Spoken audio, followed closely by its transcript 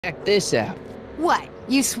Check this out. What?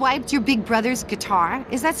 You swiped your big brother's guitar?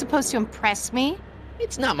 Is that supposed to impress me?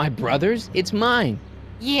 It's not my brother's, it's mine.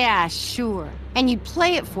 Yeah, sure. And you'd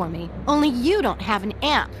play it for me, only you don't have an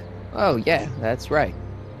amp. Oh yeah, that's right.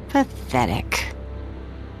 Pathetic.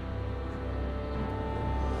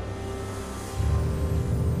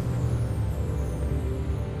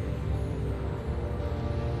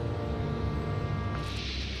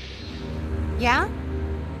 Yeah?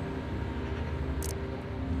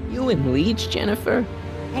 You and Leech, Jennifer?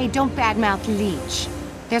 Hey, don't badmouth Leech.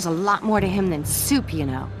 There's a lot more to him than soup, you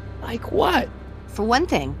know. Like what? For one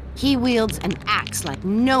thing, he wields an axe like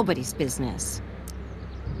nobody's business.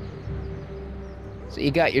 So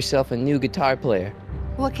you got yourself a new guitar player.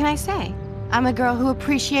 What can I say? I'm a girl who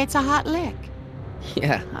appreciates a hot lick.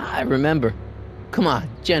 Yeah, I remember. Come on,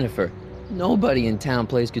 Jennifer. Nobody in town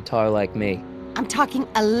plays guitar like me. I'm talking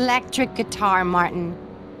electric guitar, Martin.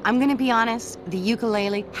 I'm gonna be honest, the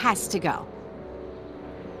ukulele has to go.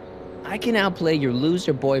 I can outplay your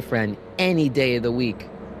loser boyfriend any day of the week.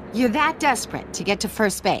 You're that desperate to get to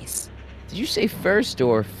first base. Did you say first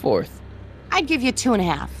or fourth? I'd give you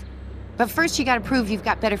 2.5. But first you gotta prove you've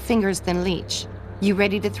got better fingers than Leech. You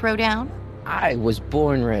ready to throw down? I was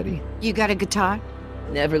born ready. You got a guitar?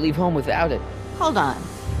 Never leave home without it. Hold on.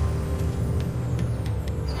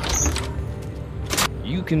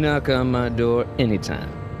 You can knock on my door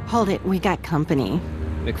anytime. Hold it, we got company.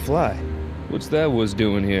 McFly, what's that was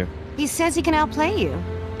doing here? He says he can outplay you.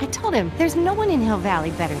 I told him, there's no one in Hill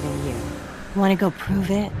Valley better than you. Wanna go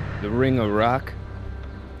prove it? The Ring of Rock?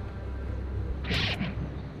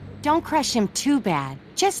 Don't crush him too bad.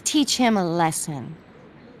 Just teach him a lesson.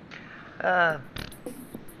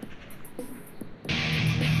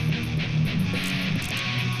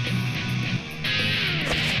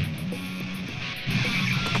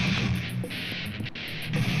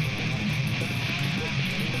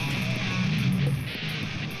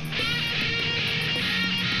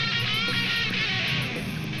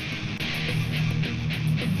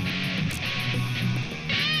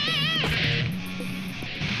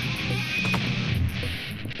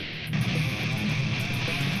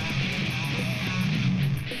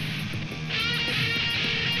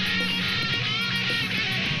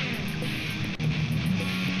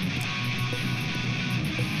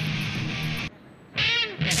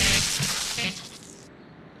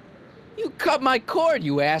 You cut my cord,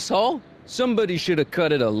 you asshole! Somebody should have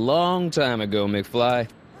cut it a long time ago, McFly.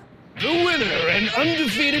 The winner and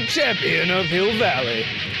undefeated champion of Hill Valley.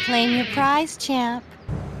 Claim your prize, champ.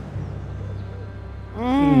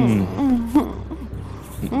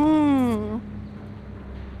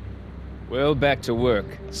 Well, back to work.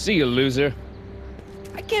 See you, loser.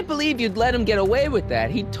 I can't believe you'd let him get away with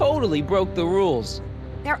that. He totally broke the rules.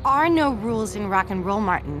 There are no rules in rock and roll,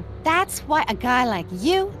 Martin. That's why a guy like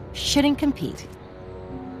you shouldn't compete.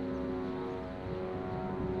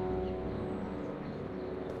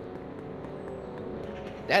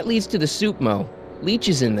 That leads to the soup mo. Leech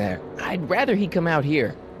is in there. I'd rather he come out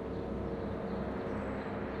here.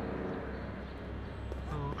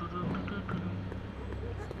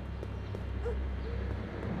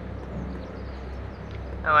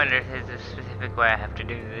 I wonder if there's a specific way I have to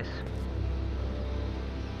do this.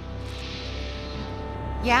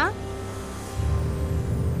 Yeah?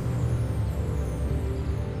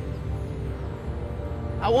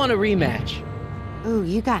 I want a rematch. Ooh,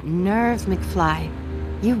 you got nerve, McFly.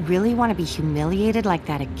 You really want to be humiliated like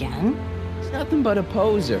that again? It's nothing but a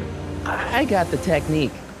poser. I got the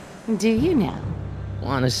technique. Do you now?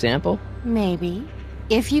 Want a sample? Maybe.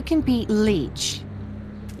 If you can beat Leech.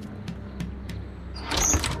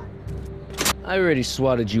 I already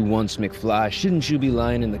swatted you once, McFly. Shouldn't you be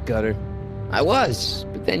lying in the gutter? I was,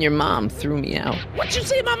 but then your mom threw me out. What'd you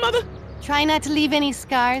say, my mother? Try not to leave any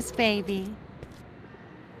scars, baby.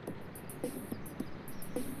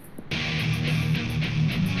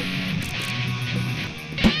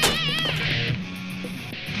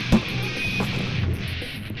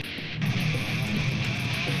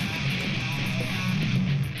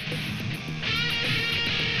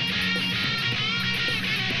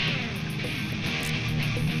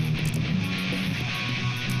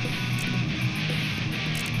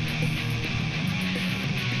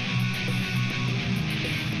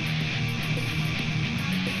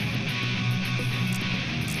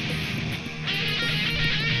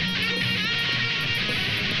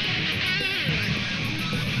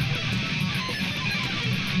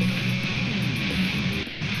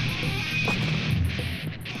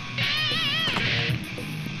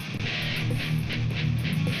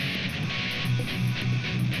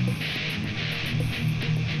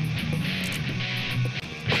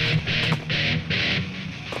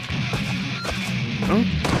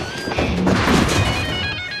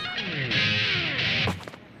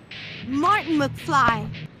 McFly.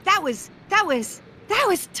 That was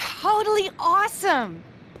totally awesome.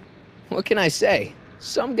 What can I say?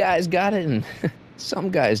 Some guys got it and some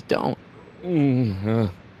guys don't. You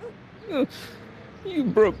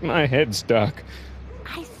broke my headstock.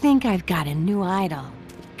 I think I've got a new idol.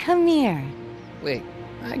 Come here. Wait,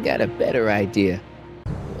 I got a better idea.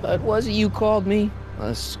 What was it you called me?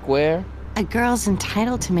 A square? A girl's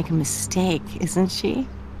entitled to make a mistake, isn't she?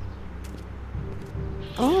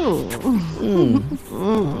 Oh.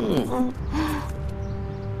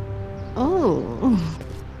 Oh.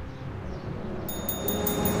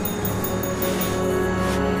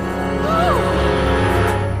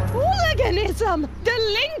 Hooliganism!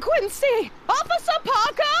 Delinquency! Officer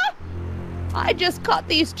Parker! I just caught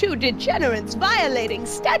these two degenerates violating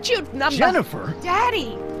statute number... Jennifer!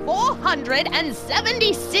 Daddy!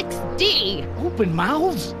 476D! Open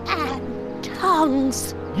mouths? And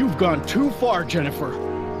tongues. You've gone too far, Jennifer.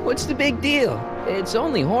 What's the big deal? It's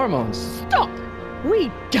only hormones. Stop!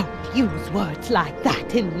 We don't use words like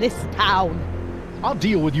that in this town. I'll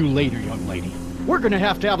deal with you later, young lady. We're gonna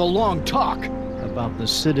have a long talk about the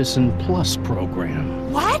Citizen Plus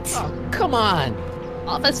program. What? Oh, come on.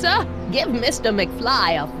 Officer, give Mr.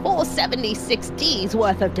 McFly a 476D's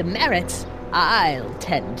worth of demerits. I'll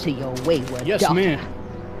tend to your wayward Yes, daughter. ma'am.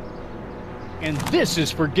 And this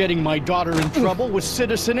is for getting my daughter in trouble with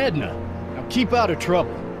Citizen Edna. Now keep out of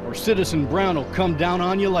trouble, or Citizen Brown will come down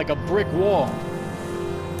on you like a brick wall.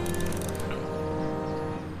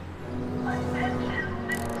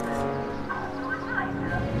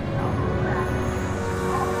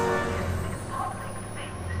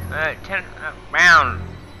 Turn around,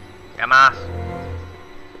 dumbass.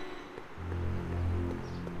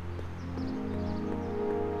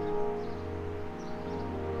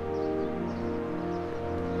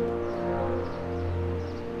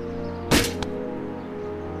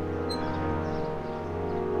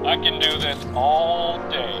 I can do this all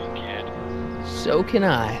day, kid. So can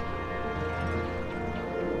I.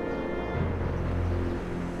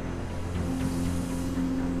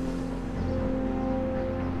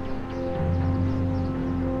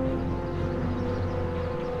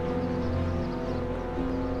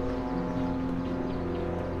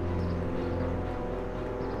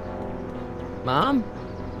 Mom?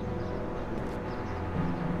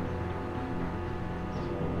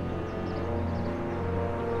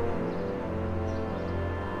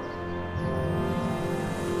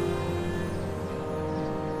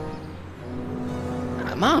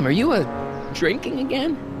 Mom, are you drinking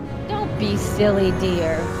again? Don't be silly,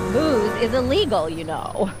 dear. Booze is illegal, you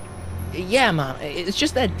know. Yeah, Mom. It's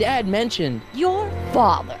just that Dad mentioned... Your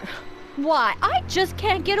father. Why, I just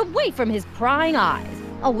can't get away from his prying eyes.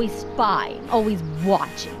 Always spying, always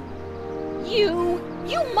watching. You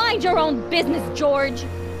mind your own business, George.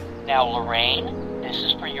 Now, Lorraine, this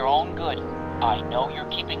is for your own good. I know you're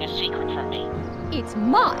keeping a secret from me. It's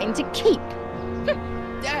mine to keep.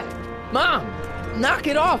 Dad! Mom! Knock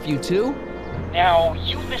it off, you two! Now,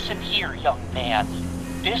 you listen here, young man.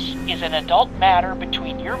 This is an adult matter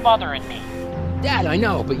between your mother and me. Dad, I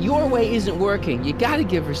know, but your way isn't working. You gotta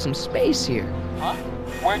give her some space here. Huh?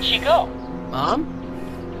 Where'd she go? Mom?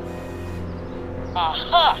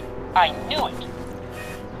 Aha! I knew it.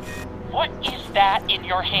 What is that in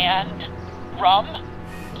your hand? Rum?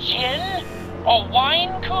 Gin? A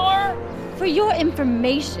wine cooler? For your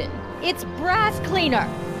information, it's brass cleaner.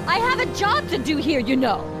 I have a job to do here, you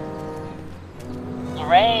know.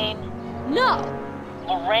 Lorraine. No.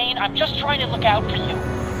 Lorraine, I'm just trying to look out for you.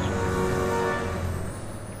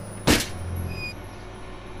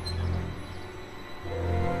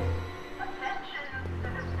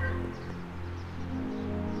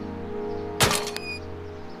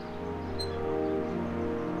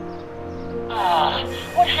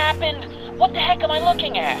 What happened? What the heck am I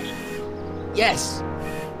looking at? Yes.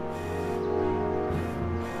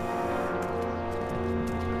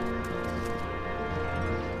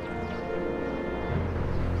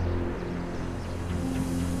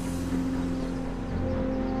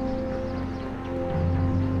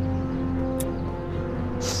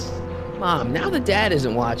 Mom, now that Dad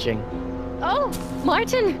isn't watching. Oh,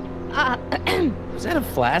 Martin. Was that a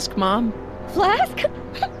flask, Mom? Flask?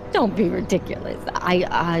 Don't be ridiculous.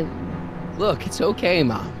 Look, it's okay,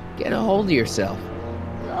 Mom. Get a hold of yourself.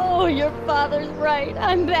 Oh, your father's right.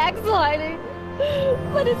 I'm backsliding.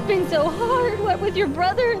 But it's been so hard, what with your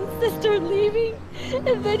brother and sister leaving,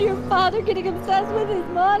 and then your father getting obsessed with his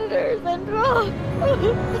monitors, and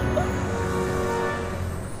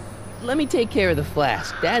Let me take care of the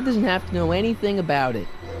flask. Dad doesn't have to know anything about it.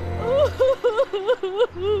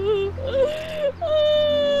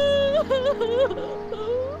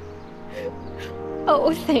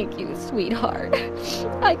 Oh, thank you, sweetheart.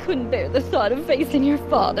 I couldn't bear the thought of facing your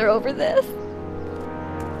father over this.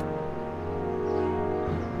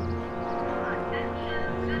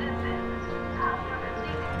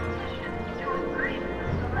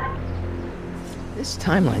 This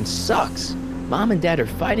timeline sucks. Mom and Dad are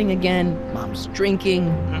fighting again, Mom's drinking.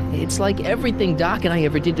 It's like everything Doc and I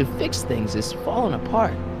ever did to fix things is falling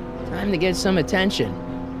apart. Time to get some attention.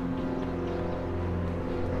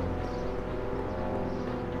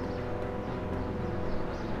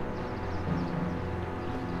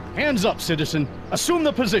 Hands up, citizen. Assume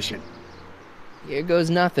the position. Here goes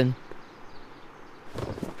nothing.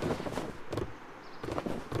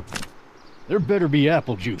 There better be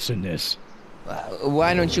apple juice in this.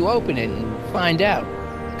 Why don't you open it and find out?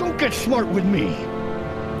 Don't get smart with me.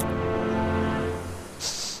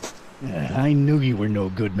 I knew you were no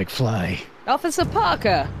good, McFly. Officer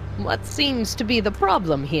Parker, what seems to be the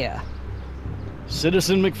problem here?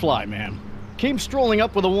 Citizen McFly, ma'am. Came strolling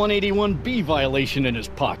up with a 181B violation in his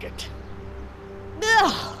pocket.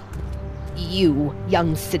 Ugh! You,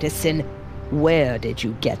 young citizen, where did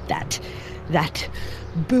you get that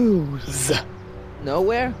booze?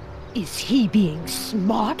 Nowhere? Is he being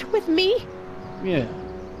smart with me? Yeah,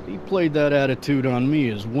 he played that attitude on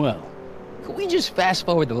me as well. Could we just fast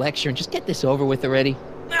forward the lecture and just get this over with already?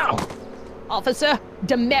 No! Officer,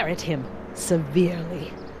 demerit him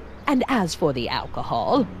severely. And as for the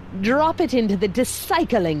alcohol, drop it into the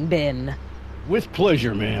recycling bin. With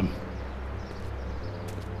pleasure, ma'am.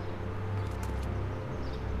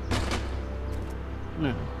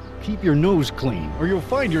 Now, keep your nose clean, or you'll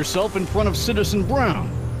find yourself in front of Citizen Brown.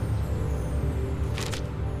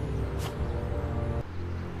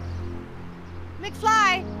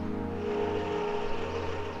 McFly!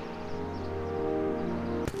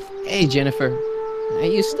 Hey, Jennifer. Are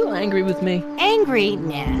you still angry with me? Angry?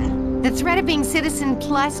 Nah. The threat of being Citizen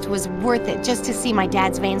Plus was worth it just to see my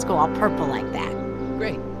dad's veins go all purple like that.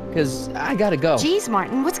 Great, because I gotta go. Geez,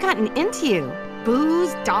 Martin, what's gotten into you?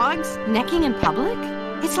 Booze, dogs, necking in public?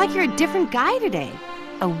 It's like you're a different guy today.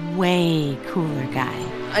 A way cooler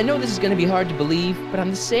guy. I know this is gonna be hard to believe, but I'm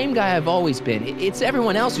the same guy I've always been. It's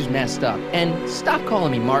everyone else who's messed up. And stop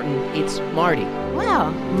calling me Martin, it's Marty. Well,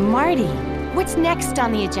 Marty, what's next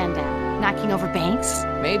on the agenda? Knocking over banks?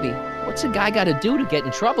 Maybe. What's a guy gotta do to get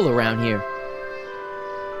in trouble around here?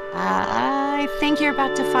 I think you're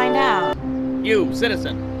about to find out. You,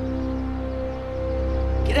 citizen.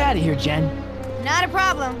 Get out of here, Jen. Not a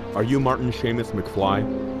problem. Are you Martin Seamus McFly?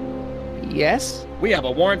 Yes? We have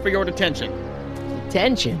a warrant for your detention.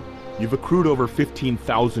 Detention? You've accrued over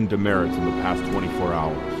 15,000 demerits in the past 24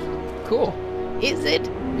 hours. Cool. Is it,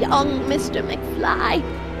 young Mr. McFly?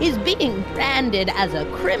 Is being branded as a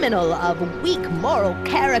criminal of weak moral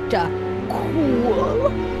character cool?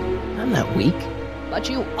 I'm not weak. But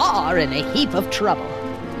you are in a heap of trouble.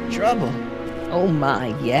 Trouble? Oh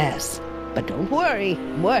my, yes. But don't worry,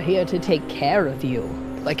 we're here to take care of you.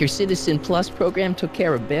 Like your Citizen Plus program took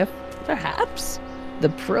care of Biff? Perhaps. The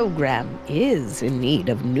program is in need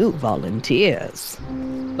of new volunteers.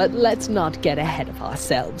 But let's not get ahead of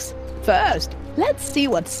ourselves. First, let's see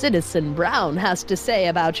what Citizen Brown has to say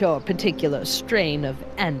about your particular strain of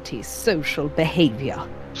antisocial behavior.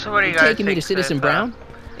 So what do you You guys taking me think to Citizen so far? Brown? Sorry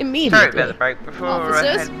Immediately. about the break. Before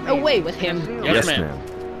Officers, away with him. Yes, ma'am.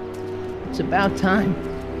 ma'am. It's about time.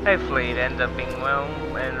 Hopefully it ends up being well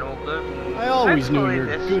and all good. And I always knew hopefully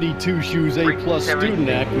your this goody two-shoes A-plus brings everything student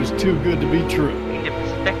act was too good to be true. into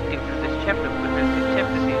perspective for this chapter, because this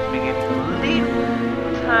chapter seems to be getting a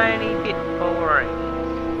little tiny bit boring.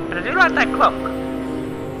 But I do like that clock.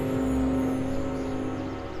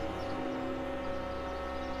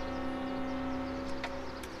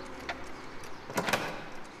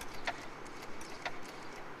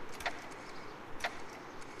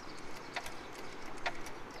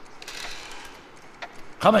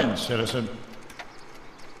 Come in, citizen.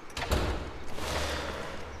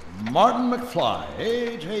 Martin McFly,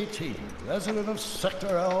 age 18, resident of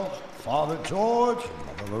Sector L, Father George,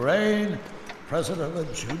 Mother Lorraine, president of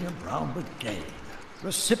the Junior Brown Brigade,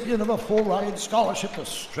 recipient of a full-ride scholarship to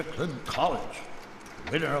Strickland College,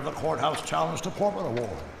 winner of the Courthouse Challenge to Portrait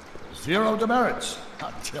Award, 0 demerits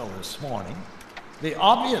until this morning. The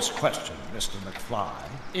obvious question, Mr. McFly,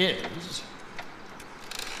 is...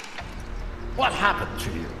 what happened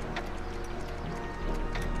to you?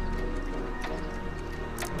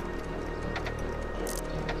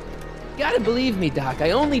 You gotta believe me, Doc.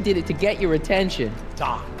 I only did it to get your attention.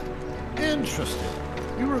 Doc. Interesting.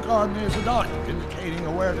 You regard me as a doctor, indicating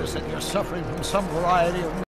awareness that you're suffering from some variety of